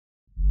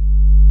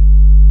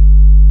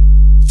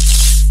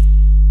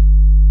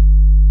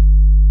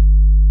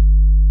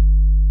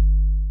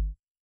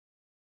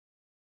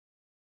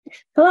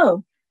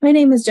Hello, my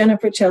name is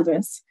Jennifer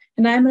Childress,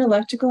 and I am an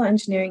electrical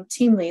engineering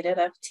team lead at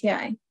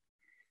FTI.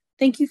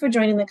 Thank you for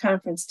joining the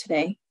conference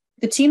today.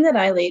 The team that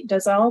I lead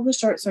does all of the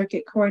short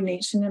circuit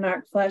coordination and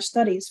arc flash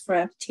studies for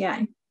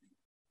FTI.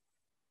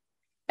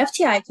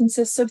 FTI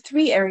consists of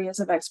three areas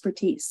of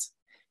expertise.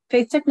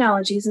 Faith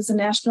Technologies is a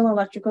national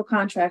electrical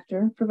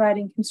contractor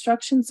providing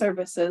construction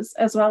services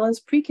as well as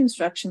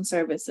pre-construction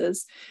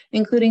services,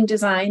 including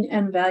design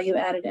and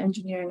value-added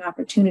engineering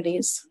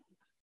opportunities.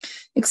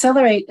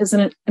 Accelerate is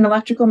an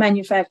electrical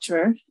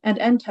manufacturer, and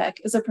Entech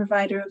is a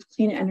provider of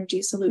clean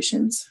energy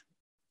solutions.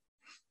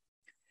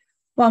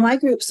 While my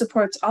group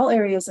supports all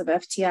areas of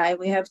FTI,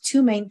 we have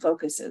two main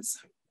focuses.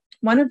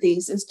 One of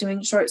these is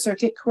doing short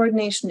circuit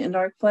coordination and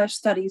arc flash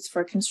studies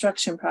for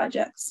construction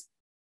projects.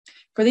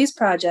 For these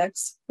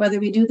projects, whether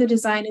we do the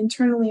design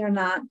internally or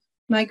not,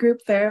 my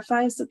group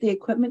verifies that the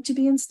equipment to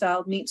be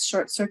installed meets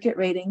short circuit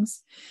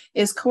ratings,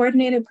 is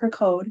coordinated per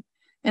code,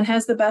 and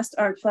has the best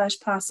arc flash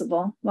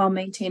possible while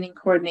maintaining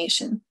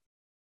coordination.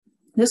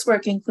 This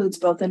work includes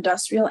both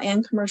industrial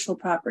and commercial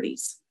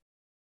properties.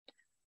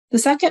 The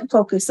second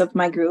focus of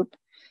my group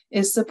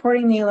is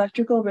supporting the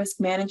electrical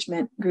risk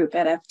management group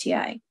at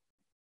FTI.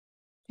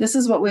 This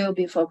is what we will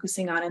be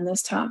focusing on in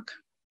this talk.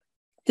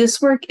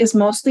 This work is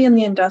mostly in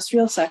the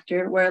industrial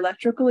sector where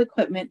electrical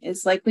equipment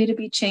is likely to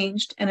be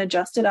changed and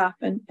adjusted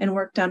often and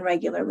worked on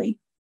regularly.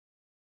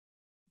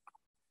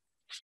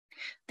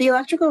 The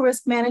Electrical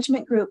Risk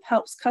Management Group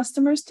helps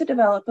customers to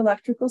develop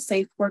electrical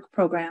safe work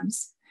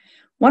programs.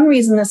 One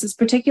reason this is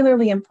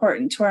particularly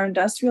important to our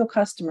industrial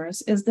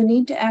customers is the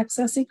need to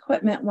access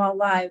equipment while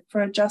live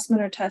for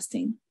adjustment or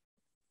testing.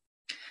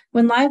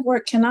 When live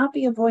work cannot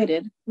be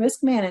avoided,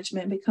 risk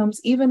management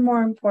becomes even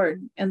more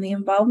important, and the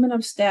involvement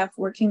of staff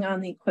working on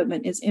the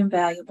equipment is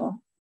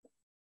invaluable.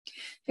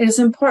 It is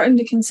important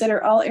to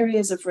consider all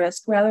areas of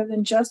risk rather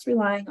than just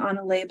relying on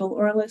a label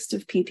or a list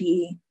of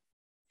PPE.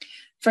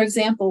 For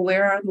example,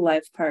 where are the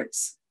live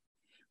parts?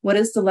 What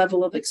is the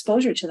level of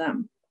exposure to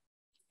them?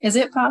 Is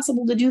it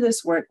possible to do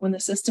this work when the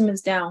system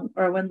is down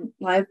or when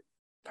live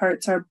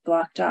parts are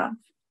blocked off?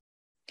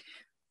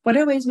 What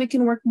are ways we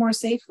can work more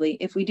safely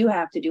if we do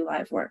have to do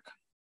live work?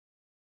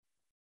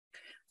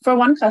 For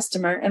one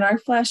customer, an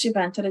arc flash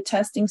event at a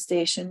testing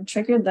station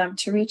triggered them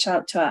to reach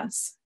out to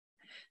us.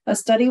 A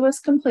study was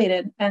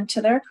completed, and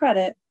to their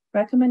credit,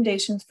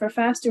 recommendations for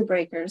faster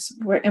breakers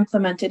were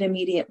implemented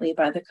immediately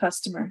by the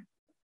customer.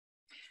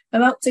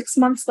 About 6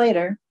 months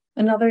later,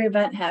 another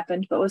event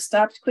happened but was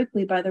stopped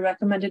quickly by the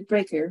recommended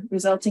breaker,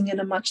 resulting in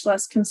a much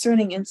less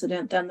concerning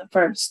incident than the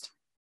first.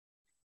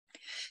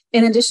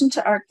 In addition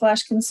to arc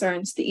flash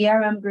concerns, the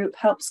ERM group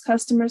helps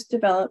customers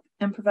develop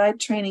and provide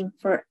training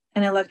for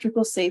an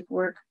electrical safe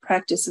work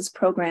practices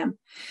program,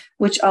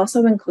 which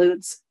also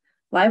includes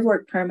live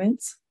work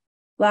permits,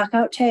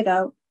 lockout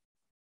tagout,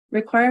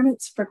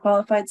 requirements for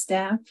qualified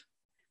staff,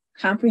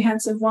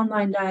 comprehensive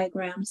one-line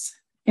diagrams,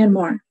 and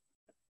more.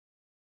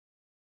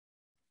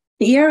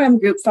 The ERM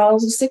group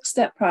follows a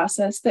 6-step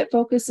process that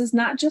focuses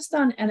not just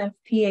on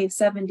NFPA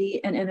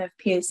 70 and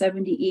NFPA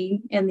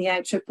 70E and the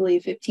IEEE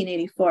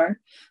 1584,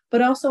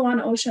 but also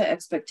on OSHA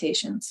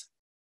expectations.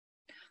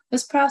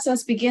 This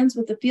process begins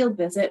with a field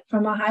visit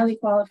from a highly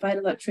qualified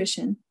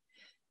electrician,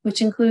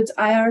 which includes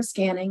IR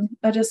scanning,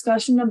 a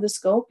discussion of the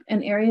scope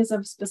and areas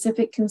of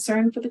specific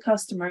concern for the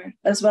customer,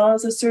 as well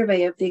as a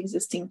survey of the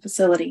existing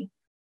facility.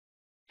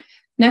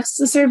 Next,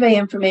 the survey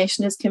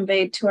information is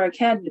conveyed to our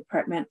CAD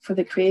department for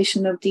the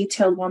creation of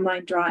detailed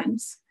one-line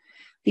drawings.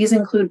 These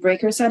include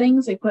breaker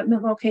settings,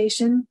 equipment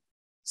location,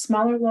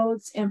 smaller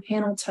loads, and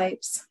panel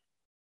types.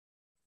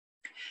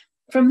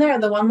 From there,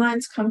 the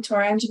one-lines come to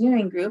our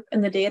engineering group,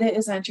 and the data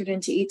is entered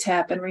into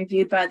ETAP and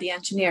reviewed by the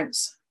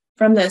engineers.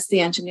 From this, the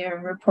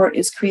engineering report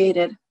is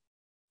created.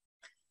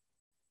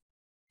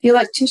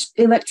 The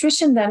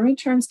electrician then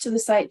returns to the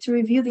site to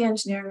review the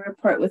engineering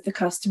report with the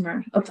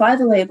customer, apply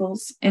the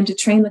labels, and to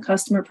train the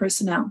customer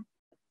personnel.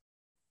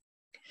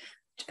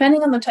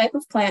 Depending on the type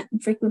of plant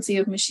and frequency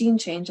of machine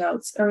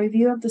changeouts, a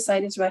review of the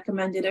site is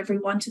recommended every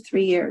 1 to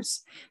 3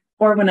 years,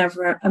 or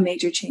whenever a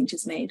major change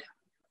is made.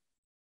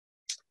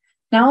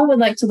 Now I would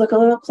like to look a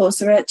little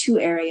closer at two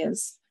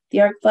areas,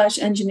 the arc flash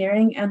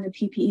engineering and the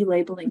PPE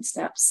labeling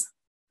steps.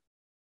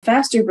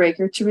 Faster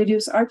breaker to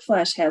reduce arc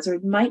flash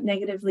hazard might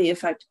negatively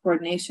affect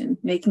coordination,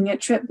 making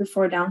it trip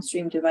before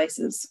downstream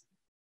devices.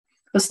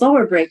 A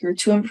slower breaker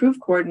to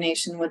improve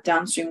coordination with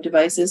downstream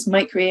devices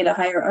might create a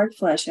higher arc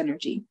flash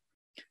energy.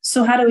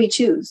 So how do we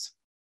choose?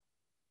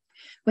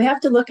 We have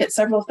to look at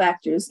several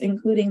factors,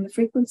 including the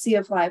frequency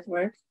of live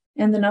work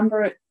and the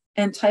number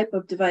and type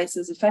of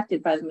devices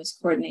affected by the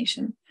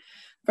miscoordination.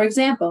 For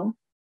example,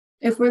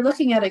 if we're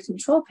looking at a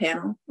control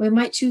panel, we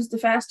might choose the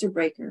faster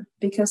breaker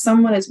because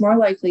someone is more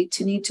likely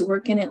to need to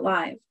work in it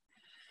live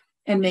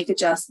and make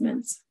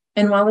adjustments.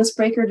 And while this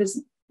breaker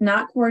does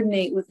not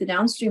coordinate with the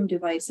downstream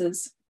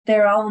devices,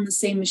 they're all on the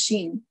same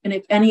machine. And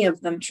if any of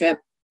them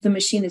trip, the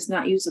machine is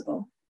not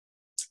usable.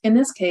 In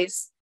this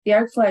case, the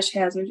arc flash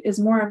hazard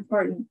is more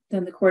important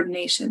than the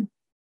coordination.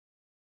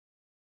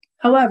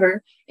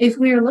 However, if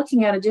we are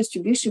looking at a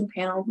distribution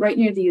panel right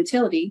near the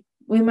utility,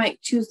 we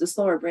might choose the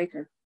slower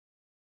breaker.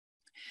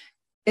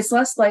 It's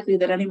less likely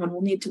that anyone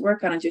will need to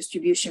work on a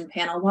distribution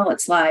panel while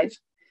it's live.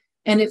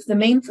 And if the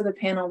main for the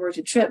panel were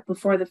to trip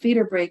before the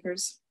feeder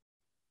breakers,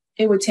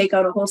 it would take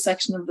out a whole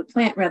section of the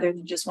plant rather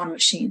than just one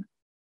machine.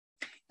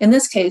 In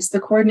this case, the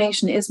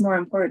coordination is more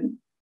important.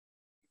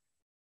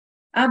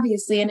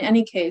 Obviously, in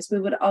any case, we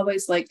would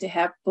always like to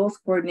have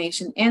both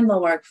coordination and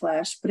low arc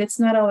flash, but it's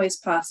not always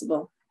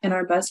possible, and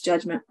our best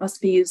judgment must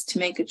be used to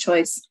make a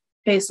choice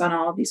based on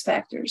all of these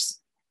factors.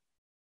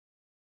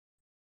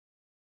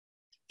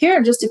 Here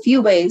are just a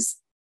few ways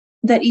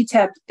that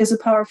ETAP is a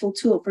powerful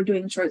tool for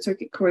doing short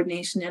circuit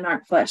coordination and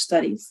arc flash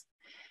studies.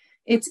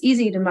 It's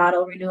easy to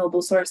model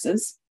renewable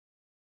sources.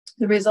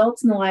 The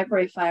results in the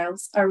library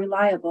files are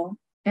reliable,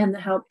 and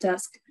the help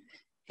desk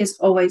is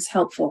always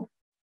helpful.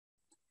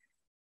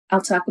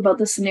 I'll talk about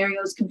the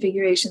scenarios,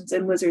 configurations,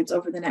 and wizards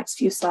over the next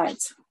few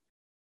slides.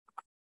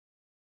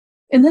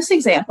 In this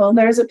example,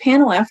 there is a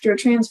panel after a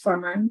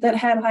transformer that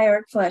had high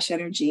arc flash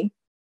energy.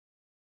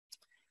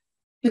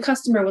 The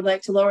customer would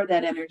like to lower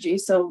that energy,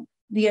 so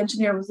the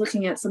engineer was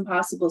looking at some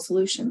possible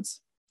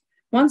solutions.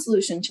 One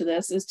solution to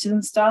this is to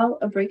install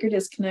a breaker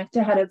disconnect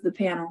ahead of the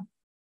panel.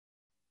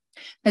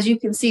 As you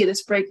can see,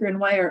 this breaker and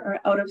wire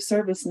are out of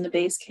service in the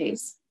base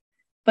case,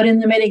 but in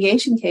the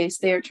mitigation case,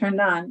 they are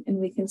turned on, and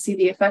we can see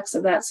the effects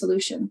of that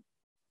solution.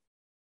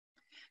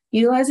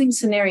 Utilizing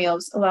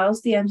scenarios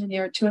allows the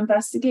engineer to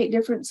investigate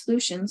different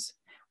solutions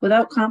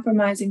without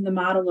compromising the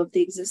model of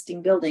the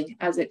existing building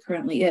as it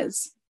currently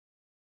is.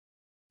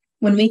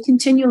 When we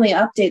continually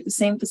update the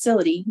same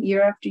facility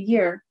year after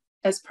year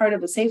as part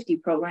of a safety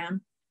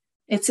program,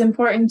 it's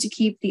important to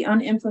keep the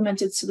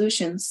unimplemented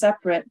solutions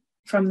separate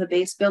from the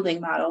base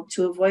building model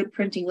to avoid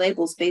printing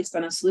labels based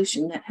on a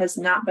solution that has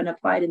not been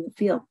applied in the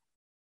field.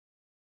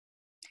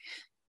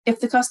 If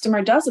the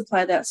customer does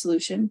apply that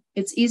solution,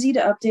 it's easy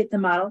to update the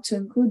model to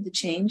include the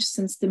change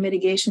since the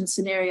mitigation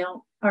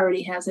scenario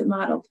already has it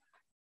modeled.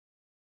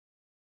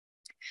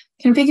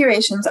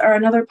 Configurations are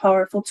another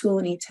powerful tool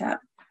in ETAP.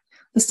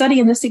 The study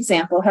in this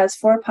example has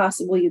 4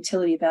 possible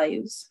utility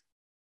values.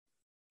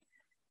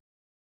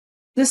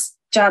 This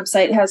job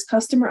site has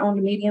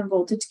customer-owned medium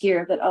voltage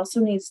gear that also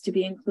needs to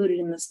be included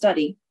in the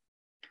study.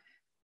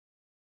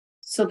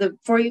 So the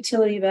 4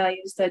 utility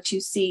values that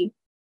you see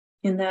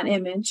in that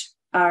image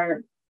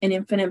are an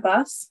infinite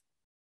bus,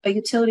 a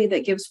utility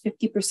that gives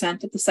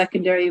 50% of the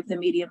secondary of the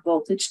medium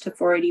voltage to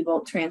 480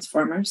 volt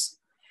transformers,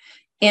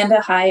 and a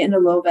high and a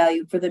low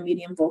value for the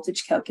medium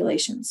voltage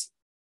calculations.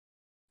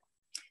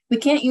 We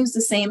can't use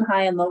the same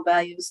high and low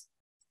values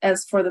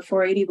as for the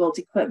 480 volt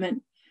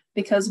equipment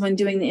because when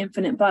doing the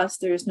infinite bus,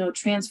 there is no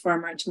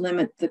transformer to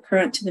limit the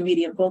current to the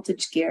medium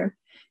voltage gear,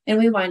 and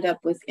we wind up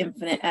with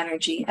infinite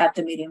energy at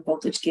the medium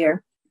voltage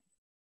gear.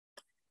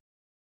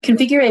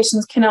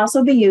 Configurations can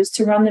also be used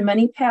to run the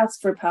many paths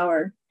for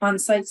power on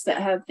sites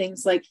that have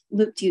things like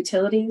looped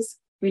utilities,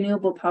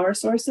 renewable power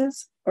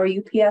sources, or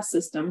UPS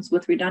systems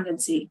with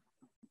redundancy.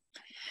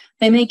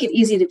 They make it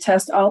easy to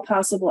test all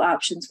possible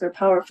options for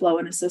power flow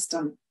in a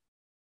system.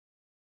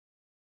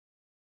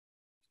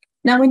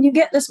 Now, when you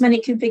get this many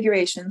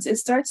configurations, it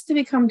starts to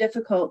become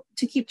difficult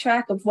to keep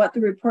track of what the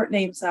report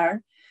names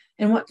are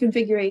and what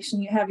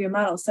configuration you have your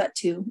model set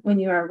to when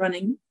you are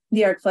running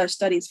the arc flash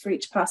studies for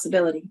each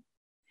possibility.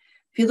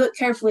 If you look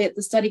carefully at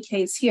the study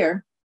case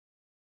here,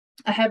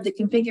 I have the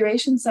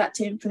configuration set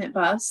to infinite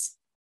bus,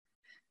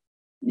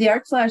 the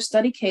arc flash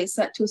study case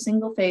set to a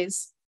single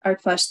phase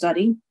arc flash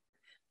study,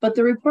 but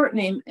the report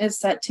name is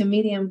set to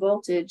medium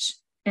voltage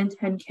and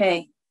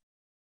 10K.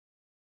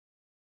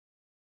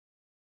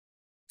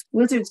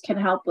 Wizards can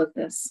help with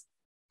this.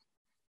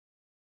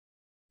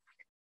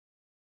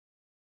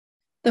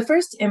 The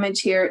first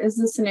image here is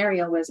the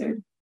scenario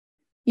wizard.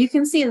 You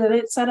can see that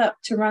it's set up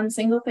to run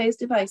single-phase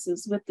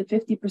devices with the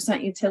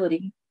 50%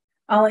 utility.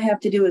 All I have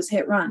to do is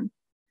hit run.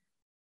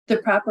 The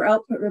proper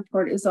output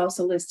report is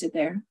also listed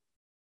there.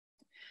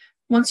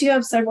 Once you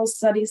have several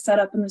studies set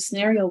up in the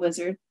scenario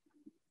wizard,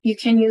 you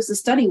can use the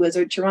study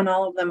wizard to run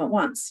all of them at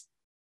once.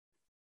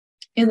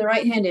 In the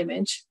right-hand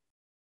image,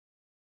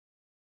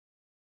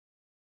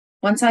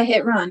 once I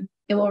hit run,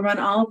 it will run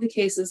all of the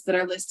cases that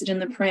are listed in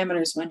the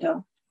parameters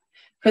window.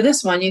 For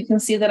this one, you can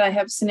see that I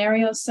have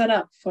scenarios set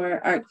up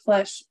for arc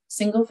flash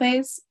single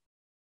phase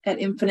at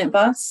infinite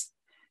bus,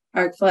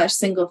 arc flash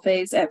single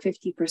phase at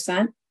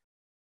 50%,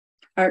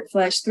 arc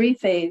flash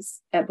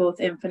 3-phase at both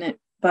infinite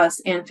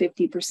bus and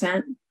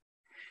 50%,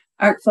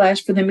 arc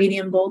flash for the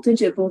medium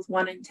voltage at both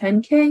 1 and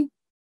 10K,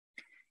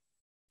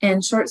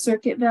 and short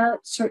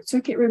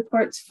circuit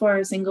reports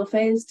for single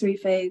phase,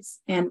 3-phase,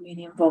 and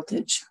medium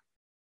voltage.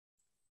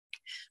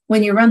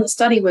 When you run the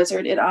study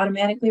wizard, it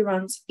automatically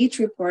runs each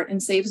report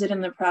and saves it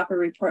in the proper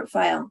report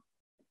file.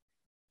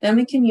 Then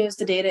we can use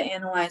the data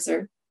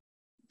analyzer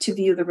to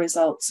view the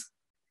results.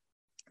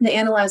 The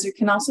analyzer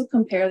can also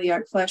compare the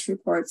arc flash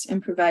reports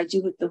and provide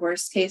you with the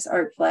worst case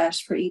arc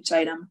flash for each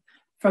item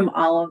from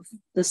all of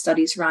the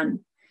studies run.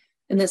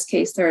 In this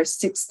case, there are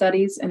 6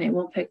 studies, and it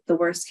will pick the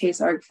worst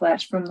case arc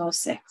flash from those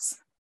 6.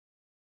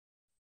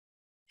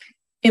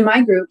 In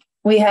my group,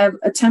 We have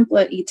a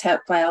template ETAP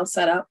file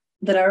set up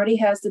that already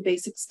has the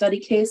basic study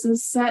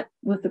cases set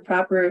with the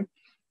proper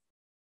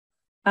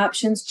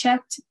options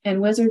checked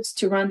and wizards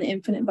to run the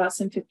infinite bus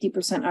and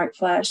 50% arc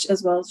flash,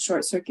 as well as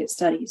short circuit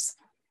studies.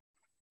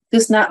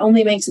 This not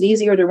only makes it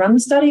easier to run the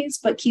studies,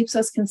 but keeps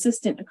us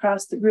consistent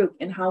across the group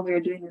in how we are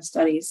doing the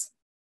studies.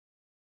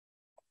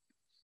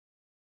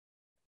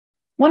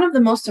 One of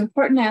the most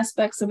important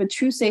aspects of a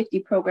true safety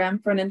program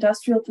for an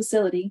industrial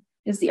facility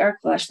is the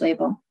arc flash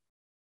label.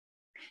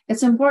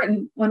 It's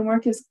important when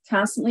work is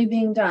constantly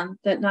being done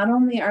that not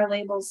only are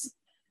labels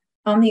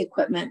on the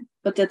equipment,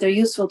 but that they're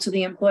useful to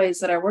the employees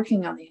that are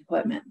working on the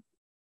equipment.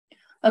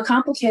 A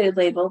complicated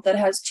label that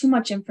has too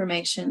much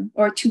information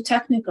or too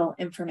technical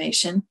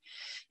information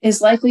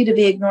is likely to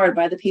be ignored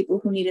by the people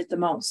who need it the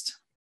most.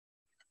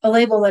 A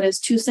label that is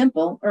too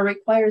simple or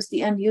requires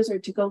the end user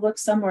to go look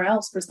somewhere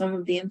else for some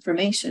of the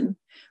information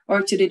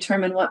or to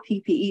determine what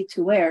PPE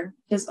to wear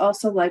is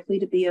also likely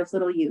to be of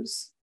little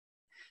use.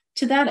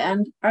 To that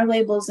end, our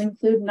labels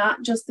include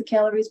not just the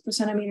calories per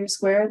centimeter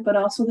squared, but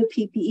also the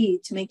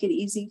PPE to make it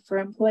easy for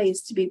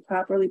employees to be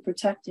properly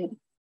protected.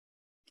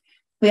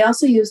 We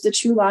also use the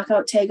true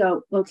lockout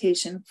tagout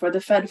location for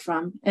the fed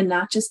from and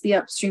not just the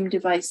upstream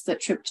device that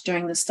tripped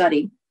during the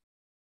study.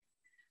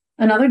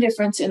 Another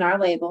difference in our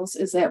labels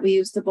is that we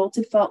use the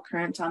bolted fault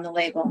current on the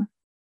label.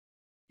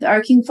 The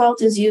arcing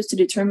fault is used to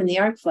determine the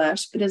arc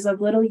flash, but is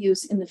of little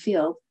use in the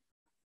field.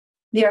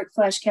 The arc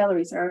flash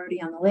calories are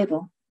already on the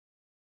label.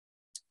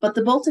 But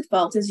the bolted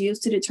fault is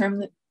used to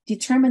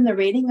determine the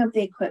rating of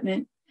the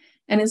equipment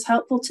and is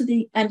helpful to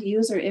the end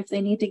user if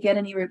they need to get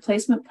any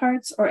replacement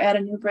parts or add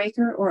a new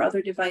breaker or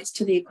other device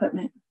to the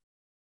equipment.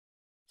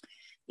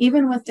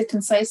 Even with the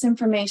concise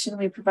information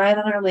we provide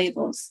on our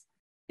labels,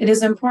 it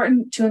is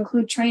important to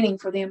include training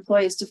for the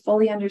employees to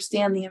fully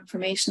understand the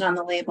information on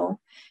the label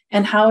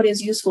and how it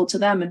is useful to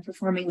them in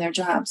performing their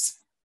jobs.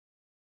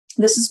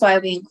 This is why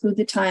we include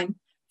the time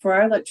for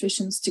our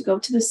electricians to go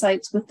to the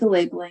sites with the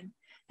labeling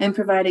and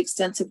provide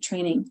extensive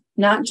training,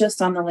 not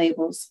just on the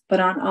labels, but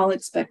on all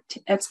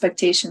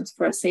expectations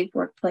for a safe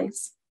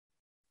workplace.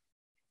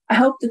 I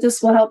hope that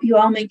this will help you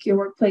all make your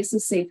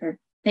workplaces safer.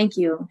 Thank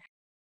you.